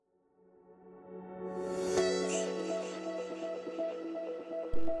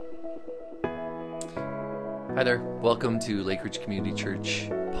Hi there. Welcome to Lake Ridge Community Church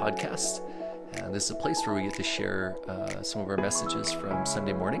podcast. This is a place where we get to share some of our messages from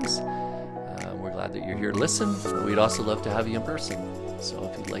Sunday mornings. We're glad that you're here to listen. We'd also love to have you in person. So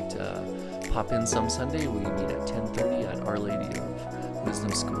if you'd like to pop in some Sunday, we meet at 10:30 at Our Lady of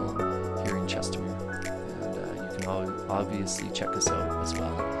Wisdom School here in Chestermere. And you can obviously check us out as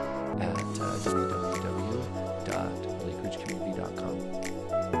well at www.lakeridgecommunity.com.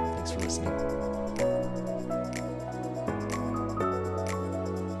 Thanks for listening.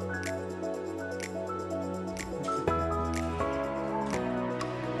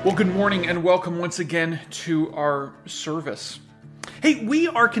 Well, good morning and welcome once again to our service. Hey, we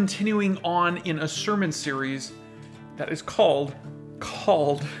are continuing on in a sermon series that is called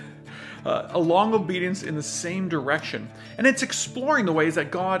A Long Obedience in the Same Direction. And it's exploring the ways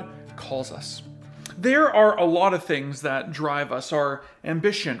that God calls us. There are a lot of things that drive us, our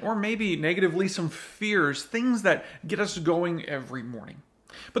ambition, or maybe negatively some fears, things that get us going every morning.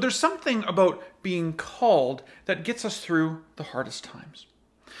 But there's something about being called that gets us through the hardest times.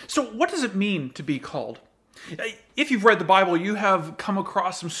 So what does it mean to be called? If you've read the Bible, you have come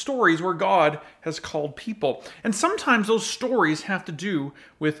across some stories where God has called people. And sometimes those stories have to do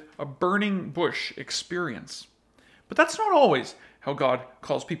with a burning bush experience. But that's not always how God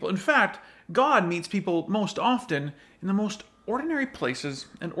calls people. In fact, God meets people most often in the most ordinary places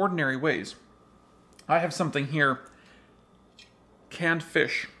and ordinary ways. I have something here. Canned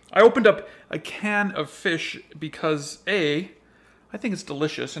fish. I opened up a can of fish because A, I think it's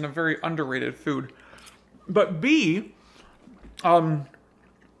delicious and a very underrated food. But B,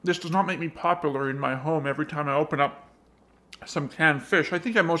 this does not make me popular in my home every time I open up some canned fish. I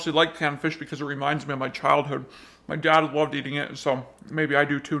think I mostly like canned fish because it reminds me of my childhood. My dad loved eating it, so maybe I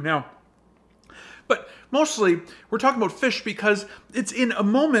do too now. But mostly, we're talking about fish because it's in a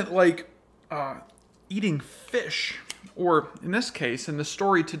moment like eating fish, or in this case, in the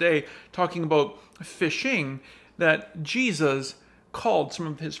story today, talking about fishing, that Jesus called some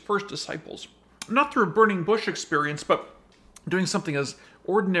of his first disciples, not through a burning bush experience, but doing something as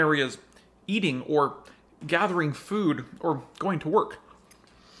ordinary as eating or gathering food or going to work.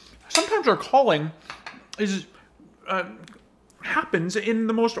 Sometimes our calling happens in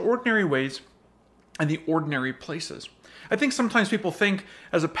the most ordinary ways and the ordinary places. I think sometimes people think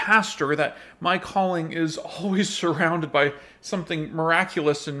as a pastor that my calling is always surrounded by something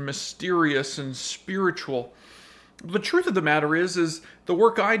miraculous and mysterious and spiritual. The truth of the matter is the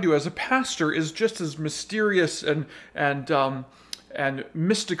work I do as a pastor is just as mysterious and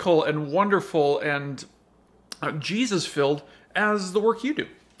mystical and wonderful and Jesus-filled as the work you do.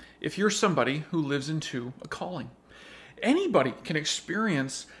 If you're somebody who lives into a calling, anybody can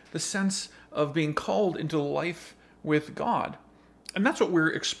experience the sense of being called into life with God, and that's what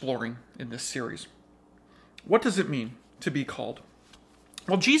we're exploring in this series. What does it mean to be called?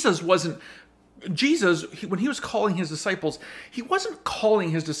 Well, Jesus, when he was calling his disciples, he wasn't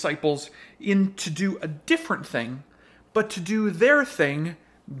calling his disciples in to do a different thing, but to do their thing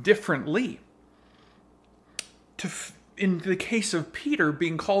differently. In the case of Peter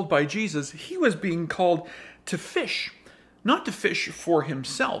being called by Jesus, he was being called to fish, not to fish for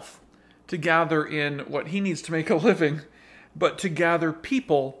himself, to gather in what he needs to make a living, but to gather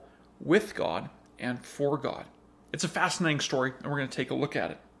people with God and for God. It's a fascinating story, and we're going to take a look at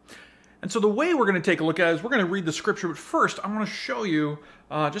it. And so the way we're going to take a look at it is we're going to read the scripture, but first I want to show you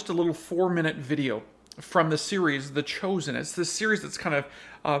just a little 4-minute video from the series, The Chosen. It's this series that's kind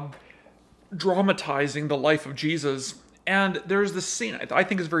of dramatizing the life of Jesus, and there's this scene I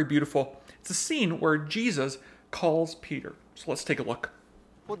think is very beautiful. It's a scene where Jesus calls Peter. So let's take a look.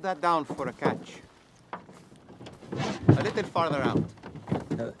 Put that down for a catch. A little farther out.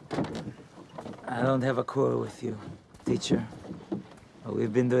 I don't have a quarrel with you, teacher.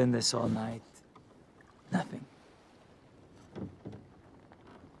 We've been doing this all night. Nothing.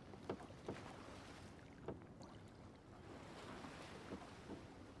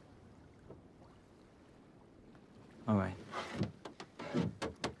 All right.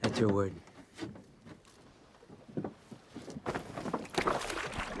 At your word.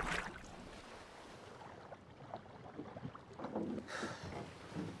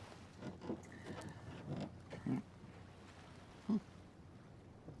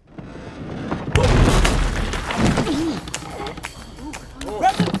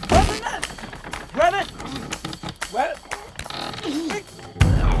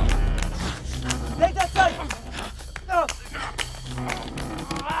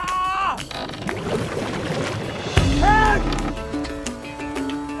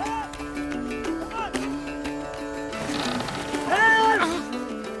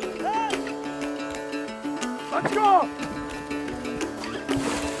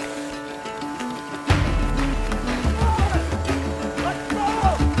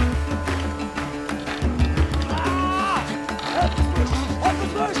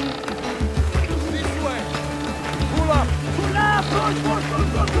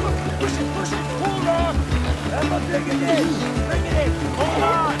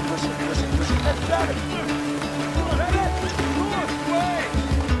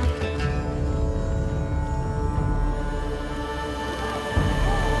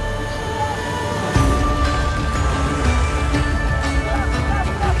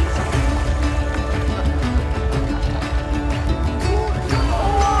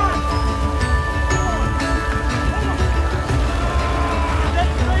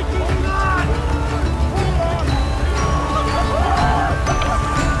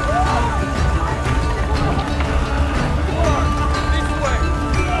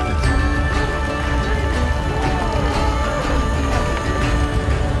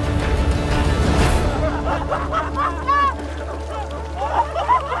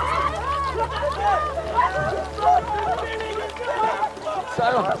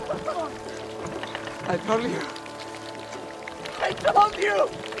 told you! I told you!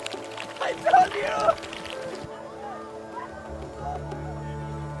 I told you!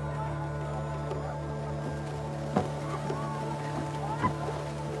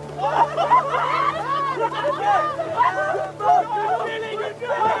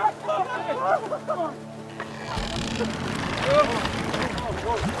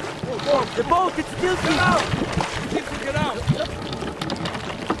 The boat, it's guilty! Get out! Get out!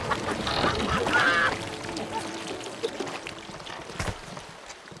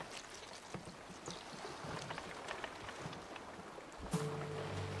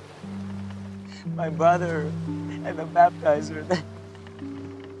 My brother and the baptizer.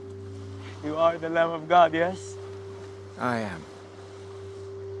 You are the Lamb of God, yes? I am.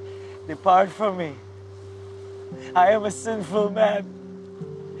 Depart from me. I am a sinful man.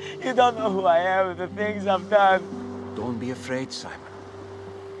 You don't know who I am and the things I've done. Don't be afraid, Simon.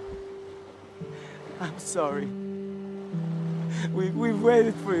 I'm sorry. We've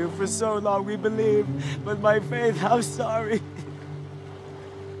waited for you for so long, we believe. But my faith, I'm sorry.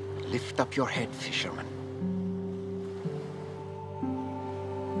 Lift up your head, fisherman.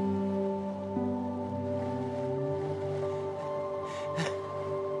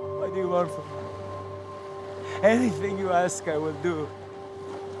 What do you want from me? Anything you ask, I will do.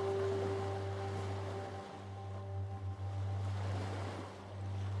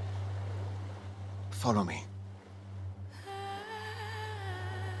 Follow me.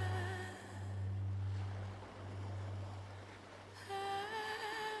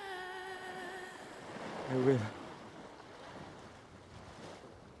 I will.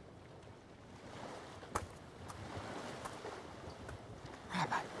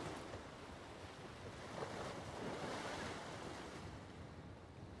 Rabbi.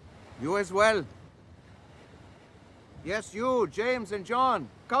 You as well. Yes, you, James and John.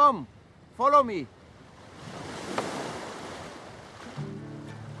 Come, follow me.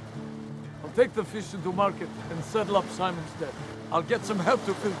 I'll take the fish into market and settle up Simon's debt. I'll get some help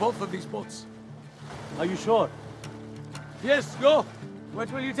to fill both of these boats. Are you sure? Yes, go!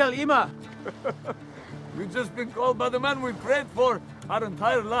 What will you tell Ima? We've just been called by the man we prayed for our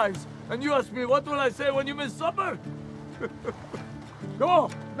entire lives. And you ask me, what will I say when you miss supper? Go,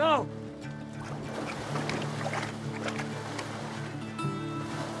 now!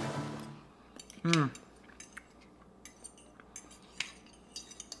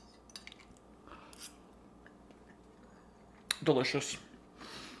 Delicious.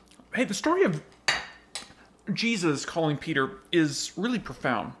 Hey, the story of Jesus calling Peter is really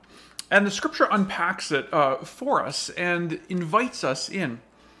profound. And the scripture unpacks it for us and invites us in.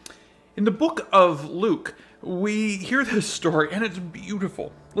 In the book of Luke, we hear this story, and it's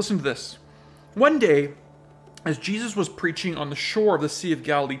beautiful. Listen to this. One day, as Jesus was preaching on the shore of the Sea of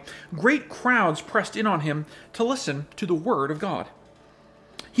Galilee, great crowds pressed in on him to listen to the word of God.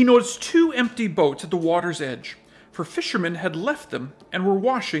 He noticed 2 empty boats at the water's edge, for fishermen had left them and were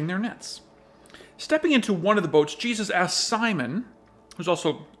washing their nets. Stepping into one of the boats, Jesus asked Simon, who's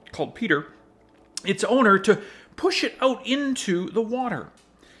also called Peter, its owner, to push it out into the water.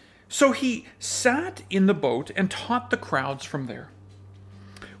 So he sat in the boat and taught the crowds from there.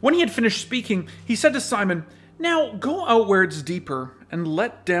 When he had finished speaking, he said to Simon, "Now go out where it's deeper and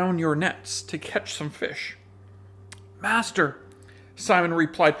let down your nets to catch some fish." "Master," Simon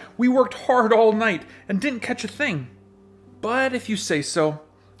replied, "we worked hard all night and didn't catch a thing. But if you say so,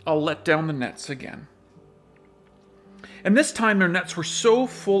 I'll let down the nets again." And this time their nets were so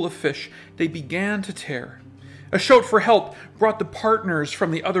full of fish, they began to tear. A shout for help brought the partners from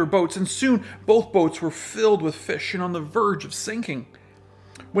the other boats, and soon both boats were filled with fish and on the verge of sinking.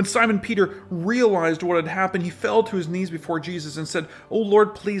 When Simon Peter realized what had happened, he fell to his knees before Jesus and said, "Oh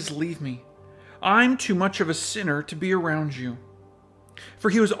Lord, please leave me. I'm too much of a sinner to be around you."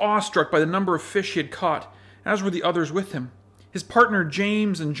 For he was awestruck by the number of fish he had caught, as were the others with him. His partner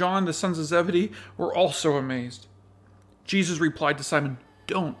James and John, the sons of Zebedee, were also amazed. Jesus replied to Simon,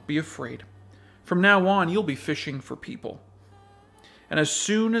 "Don't be afraid. From now on, you'll be fishing for people." And as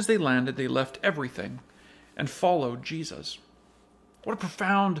soon as they landed, they left everything and followed Jesus. What a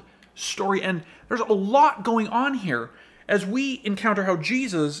profound story. And there's a lot going on here as we encounter how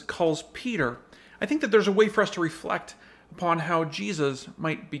Jesus calls Peter. I think that there's a way for us to reflect upon how Jesus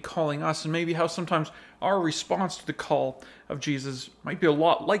might be calling us, and maybe how sometimes our response to the call of Jesus might be a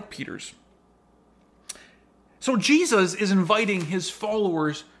lot like Peter's. So Jesus is inviting his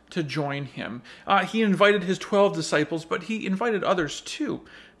followers to join him. He invited his 12 disciples, but he invited others too.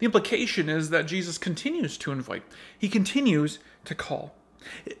 The implication is that Jesus continues to invite. He continues to call.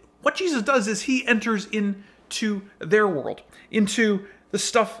 What Jesus does is he enters into their world, into the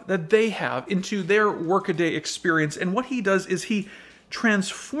stuff that they have into their workaday experience. And what he does is he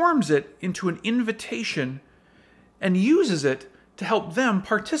transforms it into an invitation and uses it to help them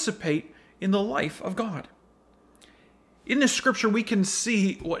participate in the life of God. In this scripture, we can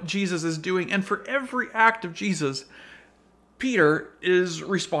see what Jesus is doing, and for every act of Jesus, Peter is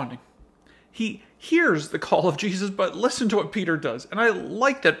responding. He hears the call of Jesus, but listen to what Peter does. And I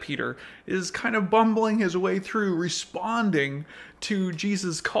like that Peter is kind of bumbling his way through responding to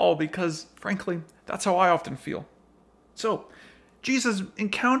Jesus' call, because frankly, that's how I often feel. So, Jesus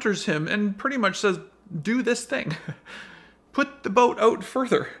encounters him and pretty much says, do this thing. Put the boat out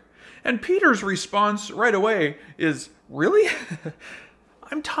further. And Peter's response right away is, really?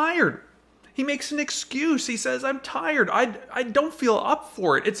 I'm tired. He makes an excuse. He says, I'm tired. I don't feel up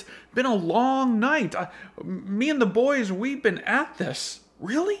for it. It's been a long night. Me and the boys, we've been at this.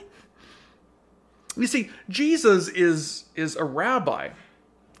 Really? You see, Jesus is a rabbi.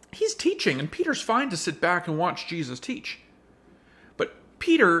 He's teaching, and Peter's fine to sit back and watch Jesus teach. But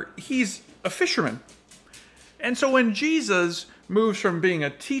Peter, he's a fisherman. And so when Jesus moves from being a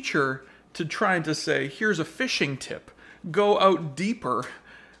teacher to trying to say, here's a fishing tip, go out deeper,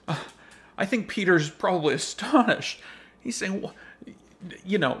 I think Peter's probably astonished. He's saying, well,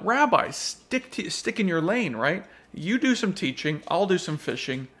 Rabbi, stick in your lane, right? You do some teaching, I'll do some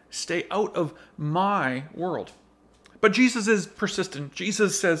fishing. Stay out of my world. But Jesus is persistent.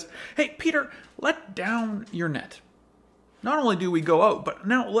 Jesus says, hey, Peter, let down your net. Not only do we go out, but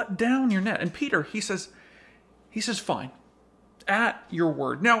now let down your net. And Peter, he says, fine, at your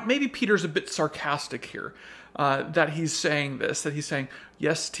word. Now, maybe Peter's a bit sarcastic here, that he's saying this, that he's saying,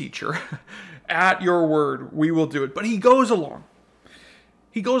 yes, teacher, at your word, we will do it. But he goes along.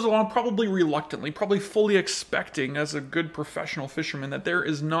 He goes along probably reluctantly, probably fully expecting, as a good professional fisherman, that there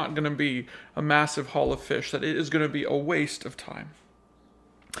is not going to be a massive haul of fish, that it is going to be a waste of time.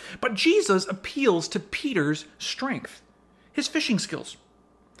 But Jesus appeals to Peter's strength, his fishing skills.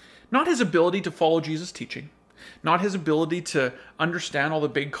 Not his ability to follow Jesus' teaching, not his ability to understand all the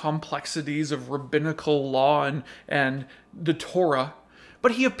big complexities of rabbinical law and the Torah,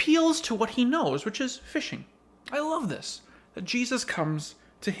 but he appeals to what he knows, which is fishing. I love this, that Jesus comes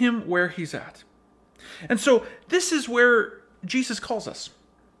to him where he's at. And so this is where Jesus calls us,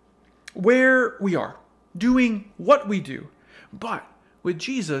 where we are, doing what we do. But with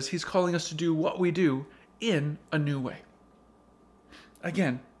Jesus, he's calling us to do what we do in a new way.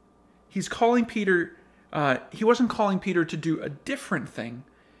 Again, he's calling Peter, he wasn't calling Peter to do a different thing,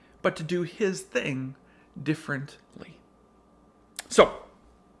 but to do his thing differently. So,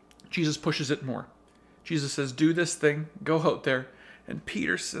 Jesus pushes it more. Jesus says, do this thing, go out there. And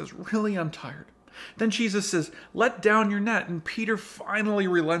Peter says, really, I'm tired. Then Jesus says, let down your net. And Peter finally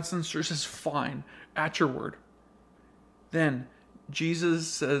relents and says, fine, at your word. Then Jesus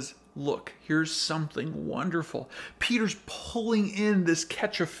says, look, here's something wonderful. Peter's pulling in this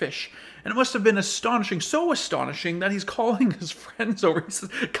catch of fish. And it must have been astonishing, so astonishing that he's calling his friends over. He says,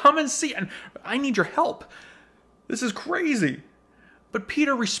 come and see, and I need your help. This is crazy. But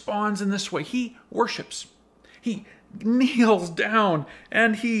Peter responds in this way. He worships. He kneels down,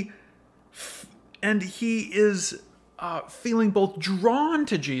 and he is feeling both drawn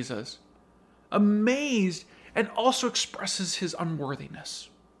to Jesus, amazed, and also expresses his unworthiness.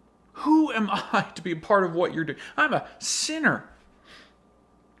 Who am I to be a part of what you're doing? I'm a sinner.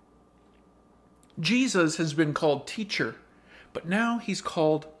 Jesus has been called teacher, but now he's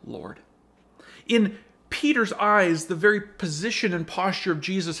called Lord. In Peter's eyes, the very position and posture of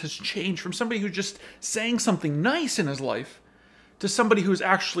Jesus has changed from somebody who's just saying something nice in his life to somebody who's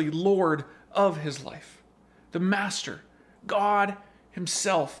actually Lord of his life. The Master, God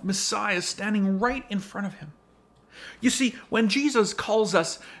himself, Messiah, standing right in front of him. You see, when Jesus calls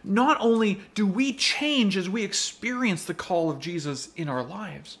us, not only do we change as we experience the call of Jesus in our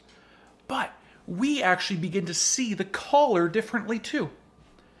lives, but we actually begin to see the caller differently too.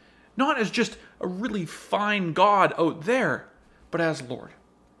 Not as just a really fine God out there, but as Lord,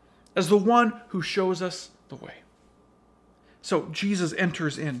 as the one who shows us the way. So Jesus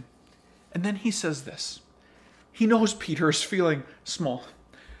enters in, and then he says this. He knows Peter is feeling small.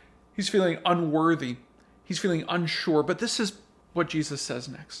 He's feeling unworthy. He's feeling unsure, but this is what Jesus says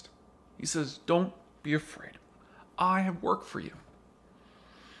next. He says, don't be afraid. I have work for you.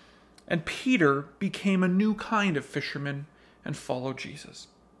 And Peter became a new kind of fisherman and followed Jesus.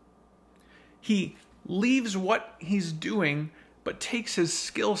 He leaves what he's doing, but takes his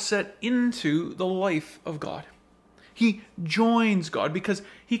skill set into the life of God. He joins God because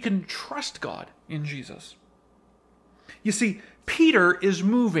he can trust God in Jesus. You see, Peter is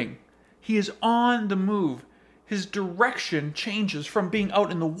moving. He is on the move. his direction changes from being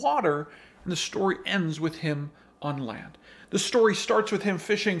out in the water, and the story ends with him on land. The story starts with him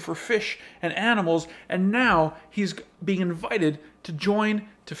fishing for fish and animals, and now he's being invited to join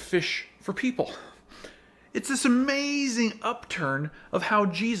to fish for people. It's this amazing upturn of how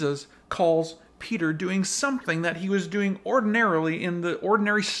Jesus calls Peter doing something that he was doing ordinarily in the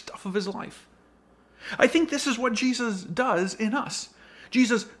ordinary stuff of his life. I think this is what Jesus does in us.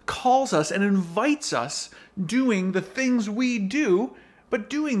 Jesus calls us and invites us doing the things we do, but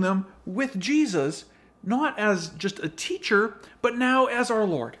doing them with Jesus, not as just a teacher, but now as our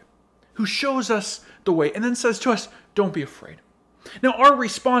Lord, who shows us the way and then says to us, don't be afraid. Now, our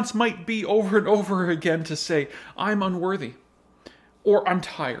response might be over and over again to say, I'm unworthy, or I'm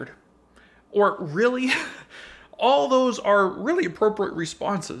tired, or really? All those are really appropriate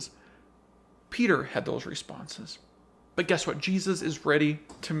responses. Peter had those responses. But guess what? Jesus is ready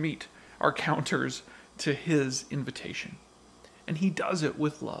to meet our counters to his invitation. And he does it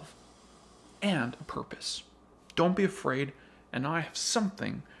with love and a purpose. Don't be afraid, and I have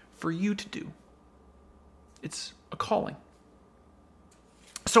something for you to do. It's a calling.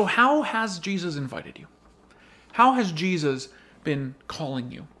 So how has Jesus invited you? How has Jesus been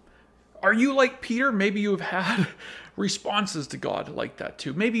calling you? Are you like Peter? Maybe you've had responses to God like that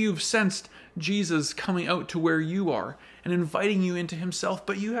too. Maybe you've sensed Jesus coming out to where you are and inviting you into himself,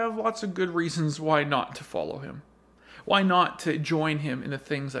 but you have lots of good reasons why not to follow him. Why not to join him in the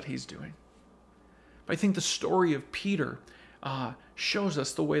things that he's doing? But I think the story of Peter shows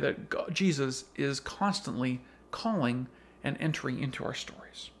us the way that Jesus is constantly calling and entering into our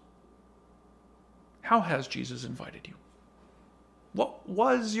stories. How has Jesus invited you? What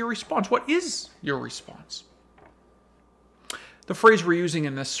was your response? What is your response? The phrase we're using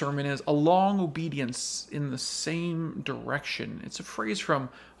in this sermon is a long obedience in the same direction. It's a phrase from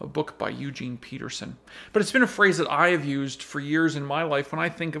a book by Eugene Peterson. But it's been a phrase that I have used for years in my life when I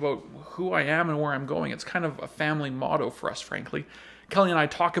think about who I am and where I'm going. It's kind of a family motto for us, frankly. Kelly and I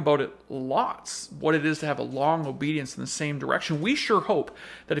talk about it lots, what it is to have a long obedience in the same direction. We sure hope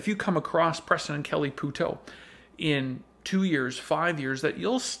that if you come across Preston and Kelly Puteau in 2 years, 5 years, that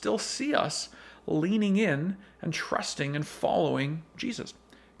you'll still see us leaning in and trusting and following Jesus,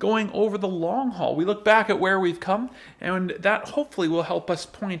 going over the long haul. We look back at where we've come, and that hopefully will help us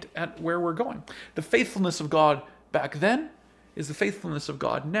point at where we're going. The faithfulness of God back then is the faithfulness of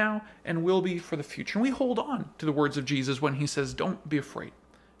God now and will be for the future. And we hold on to the words of Jesus when he says, don't be afraid.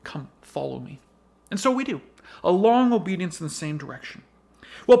 Come, follow me. And so we do. A long obedience in the same direction.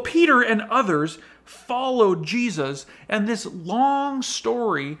 Well, Peter and others followed Jesus, and this long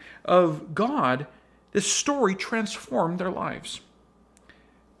story of God, this story transformed their lives.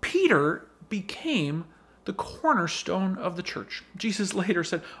 Peter became the cornerstone of the church. Jesus later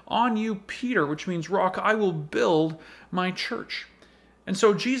said, on you, Peter, which means rock, I will build my church. And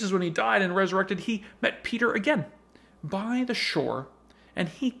so Jesus, when he died and resurrected, he met Peter again by the shore, and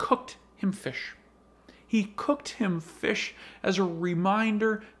he cooked him fish. He cooked him fish as a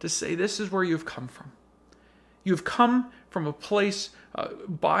reminder to say, this is where you've come from. You've come from a place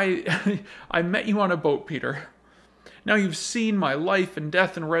I met you on a boat, Peter. Now you've seen my life and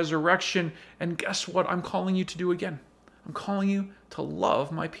death and resurrection, and guess what I'm calling you to do again? I'm calling you to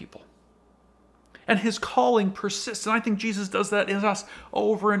love my people. And his calling persists, and I think Jesus does that in us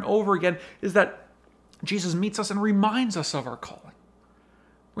over and over again, is that Jesus meets us and reminds us of our calling.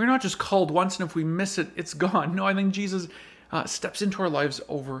 We're not just called once, and if we miss it, it's gone. No, I think Jesus steps into our lives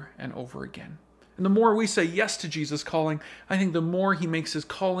over and over again. And the more we say yes to Jesus' calling, I think the more he makes his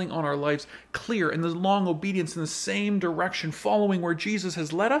calling on our lives clear, and the long obedience in the same direction, following where Jesus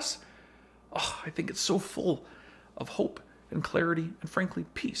has led us, I think it's so full of hope and clarity and, frankly,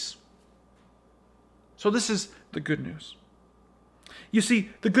 peace. So this is the good news. You see,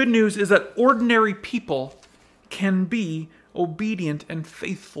 the good news is that ordinary people can be obedient and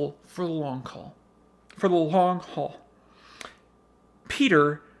faithful for the long haul.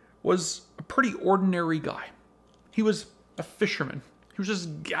 Peter was a pretty ordinary guy. He was a fisherman. He was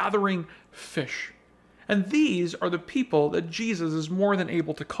just gathering fish. And these are the people that Jesus is more than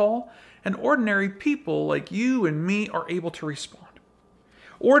able to call, and ordinary people like you and me are able to respond.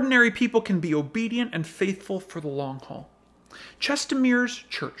 Ordinary people can be obedient and faithful for the long haul. Chestermere's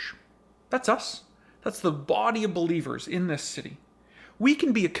church, that's us. That's the body of believers in this city. We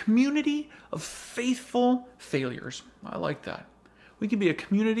can be a community of faithful failures. I like that. We can be a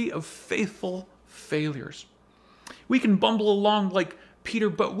community of faithful failures. We can bumble along like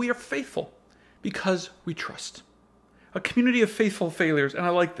Peter, but we are faithful because we trust. A community of faithful failures, and I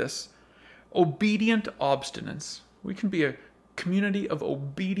like this, obedient obstinance. We can be a community of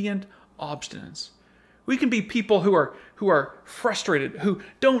obedient obstinance. We can be people who are frustrated, who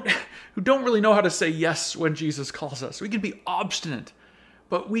don't really know how to say yes when Jesus calls us. We can be obstinate,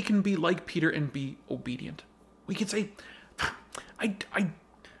 but we can be like Peter and be obedient. We can say,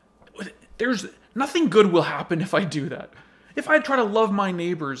 there's nothing good will happen if I do that. If I try to love my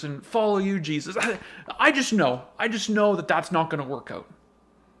neighbors and follow you, Jesus, I just know that that's not going to work out.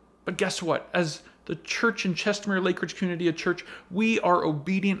 But guess what? As the church in Chestermere Lake Ridge Community, a church, we are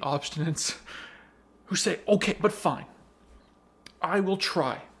obedient obstinants who say, okay, but fine. I will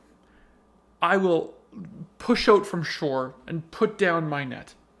try. I will push out from shore and put down my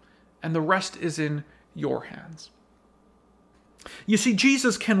net. And the rest is in your hands. You see,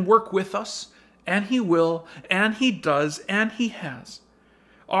 Jesus can work with us, and he will, and he does, and he has.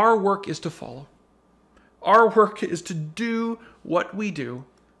 Our work is to follow. Our work is to do what we do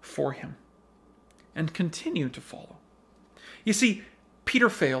for him and continue to follow. You see, Peter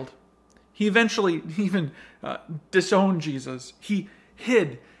failed. He eventually even disowned Jesus. He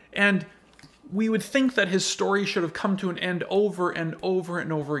hid, and we would think that his story should have come to an end over and over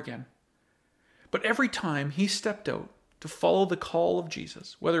and over again. But every time he stepped out to follow the call of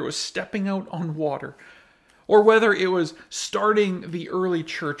Jesus, whether it was stepping out on water, or whether it was starting the early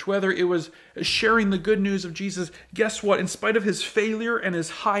church, whether it was sharing the good news of Jesus, guess what? In spite of his failure and his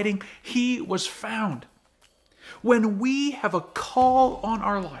hiding, he was found. When we have a call on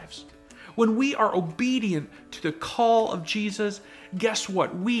our lives, when we are obedient to the call of Jesus, guess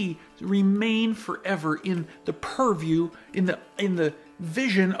what? We remain forever in the purview, in the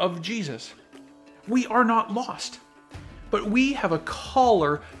vision of Jesus. We are not lost, but we have a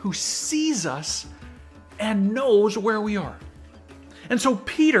caller who sees us and knows where we are. And so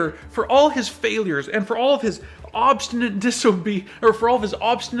Peter, for all his failures and for all of his for all of his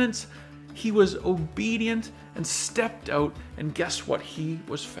obstinance, he was obedient and stepped out, and guess what? He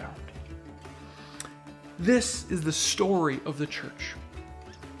was found. This is the story of the church,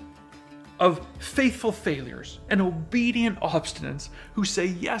 of faithful failures and obedient obstinants who say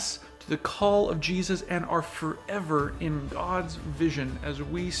yes to the call of Jesus and are forever in God's vision as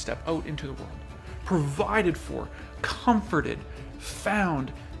we step out into the world. Provided for, comforted,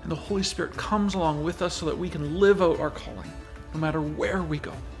 found, and the Holy Spirit comes along with us so that we can live out our calling, no matter where we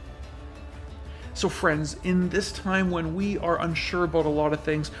go. So friends, in this time when we are unsure about a lot of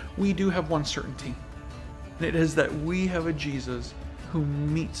things, we do have one certainty, and it is that we have a Jesus who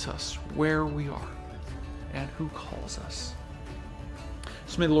meets us where we are and who calls us.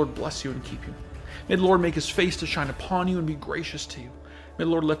 So may the Lord bless you and keep you. May the Lord make his face to shine upon you and be gracious to you. May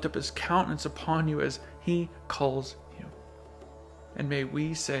the Lord lift up his countenance upon you as he calls you. And may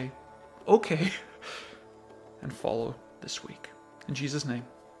we say, okay, and follow this week. In Jesus' name,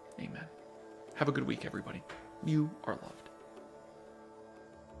 amen. Have a good week, everybody. You are loved.